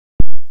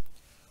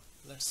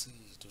Let's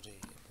see today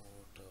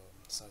about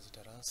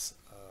Sagittarius,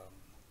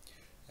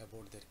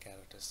 about their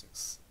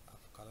characteristics of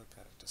color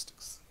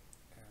characteristics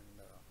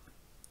and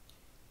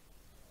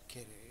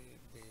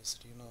career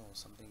based.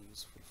 Something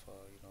useful for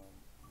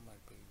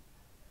might be.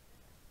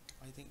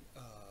 I think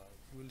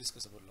we'll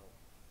discuss about love.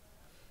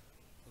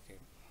 Okay,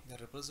 the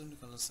representative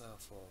colors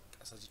for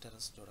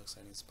Sagittarius zodiac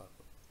sign is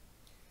purple.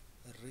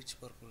 Rich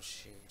purple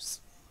shades,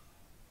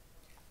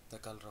 the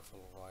color of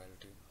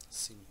royalty,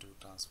 seem to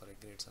transfer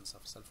a great sense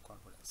of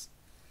self-confidence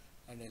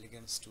and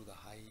elegance to the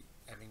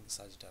high-having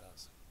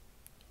Sagittarius.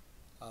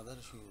 Other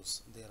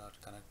hues they are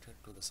connected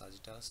to the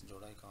Sagittarius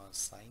zodiac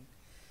sign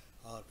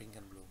are pink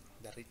and blue.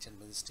 The rich and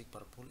majestic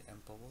purple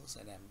empowers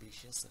an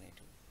ambitious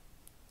native.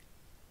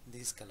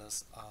 These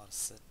colors are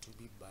said to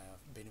be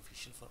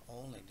beneficial for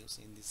all natives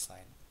in this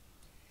sign,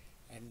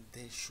 and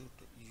they should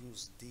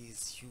use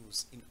these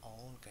hues in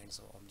all kinds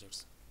of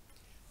objects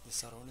they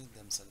surrounding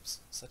themselves,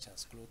 such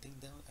as clothing,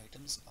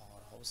 items,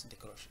 or house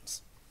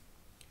decorations.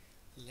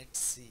 Let's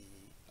see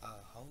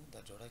how the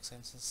zodiac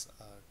signs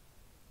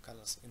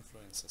colors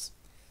influences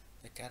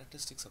the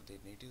characteristics of their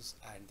natives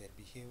and their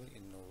behavior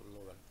in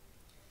Lowell.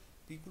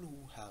 People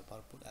who have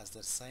purple as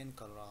their sign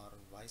color are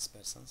wise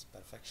persons,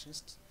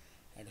 perfectionists,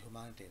 and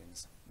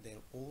humanitarians. Their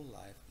whole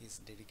life is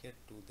dedicated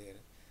to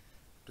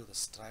the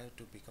strive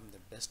to become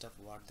the best of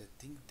what they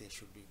think they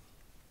should be.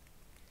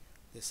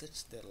 They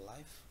set their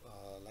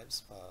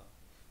lives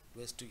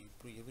ways to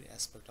improve every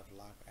aspect of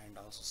life and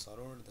also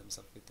surround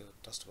themselves with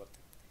trustworthy,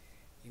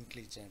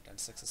 intelligent, and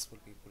successful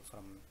people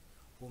from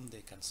whom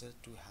they consider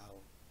to have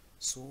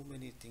so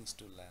many things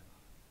to learn.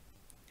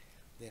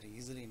 They are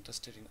easily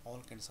interested in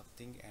all kinds of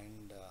things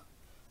and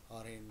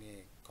are in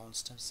a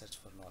constant search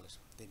for knowledge.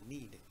 They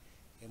need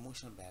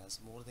emotional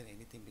balance more than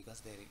anything because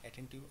their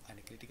attentive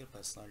and critical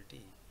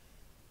personality,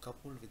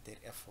 coupled with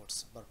their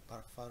efforts for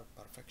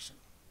perfection,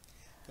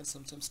 can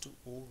sometimes to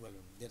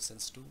overwhelm their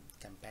sensitive,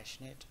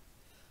 compassionate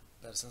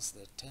persons.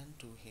 They tend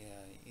to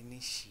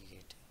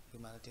initiate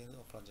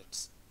humanitarian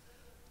projects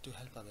to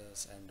help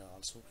others and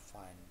also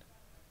find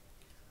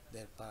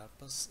their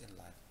purpose in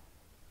life.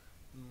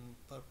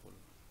 Purple,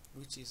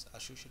 which is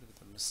associated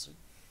with a mystery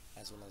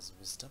as well as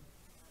wisdom,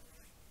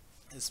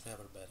 is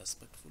favored by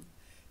respectful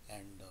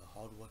and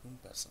hardworking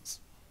persons.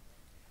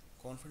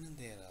 Confident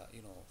in their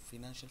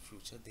financial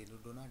future, they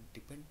do not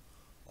depend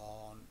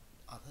on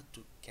others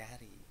to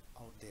carry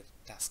out their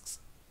tasks.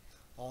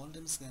 All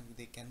times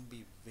they can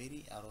be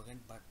very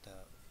arrogant, but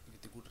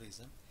with a good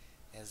reason,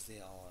 as they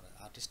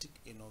are artistic,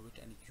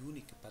 innovative, and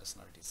unique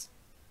personalities.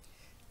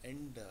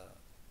 And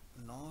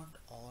not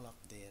all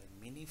of their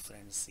many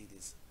friends see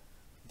this.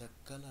 The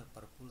color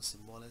purple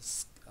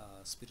symbolizes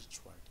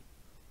spirituality,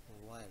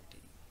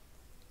 royalty,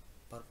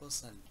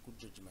 purpose, and good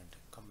judgment.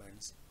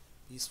 Combines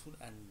peaceful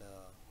and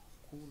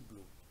cool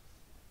blue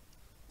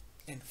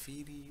and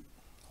fiery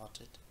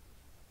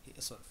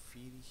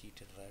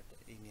heated red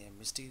in a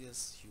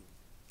mysterious hue.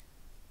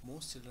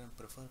 Most children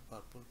prefer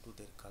purple to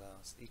their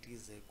colors. It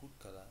is a good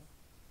color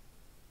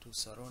to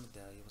surround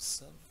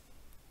yourself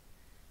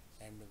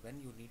and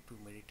when you need to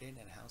meditate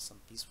and have some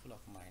peaceful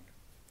of mind.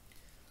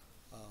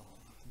 Uh,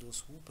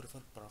 those who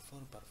prefer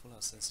purple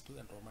are sensitive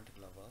and romantic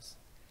lovers.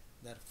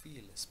 They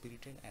feel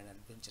spirited and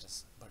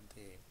adventurous, but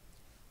they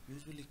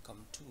usually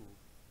come to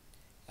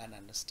an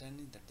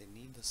understanding that they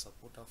need the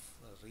support of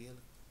a real,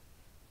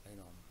 you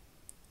know,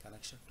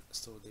 connection.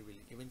 So they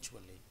will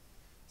eventually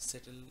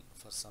settle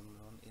for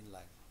someone in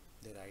life.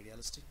 They're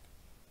idealistic,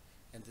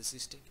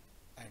 enthusiastic,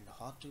 and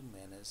hard to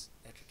manage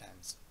at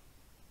times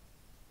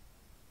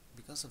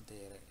because of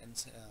their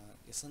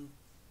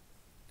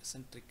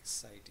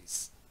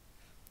eccentricities.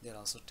 They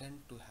also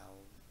tend to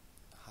have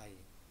high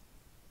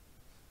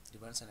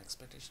demands and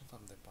expectations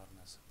from their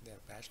partners. They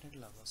are passionate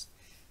lovers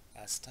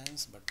at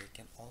times, but they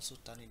can also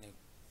turn in a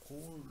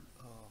cold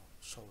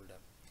shoulder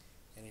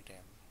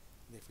anytime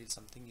they feel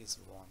something is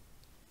wrong.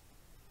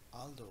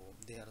 Although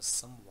they are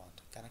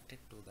somewhat connected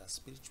to the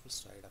spiritual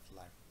side of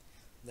life,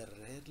 they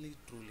rarely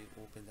truly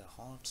open their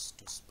hearts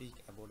to speak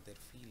about their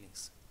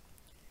feelings.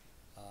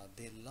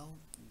 They love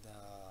the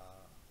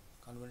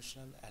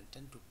conventional and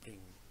tend to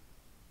bring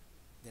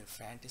their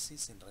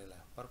fantasies in real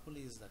life. Purple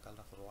is the color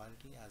of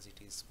royalty as it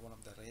is one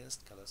of the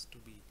rarest colors to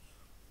be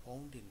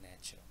found in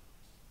nature.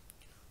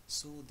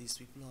 So these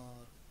people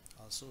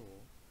are also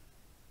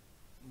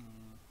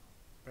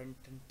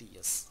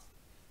pretentious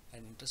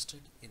and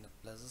interested in the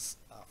pleasures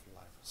of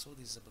life. So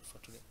this is about for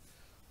today.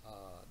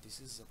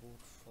 This is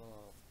about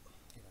for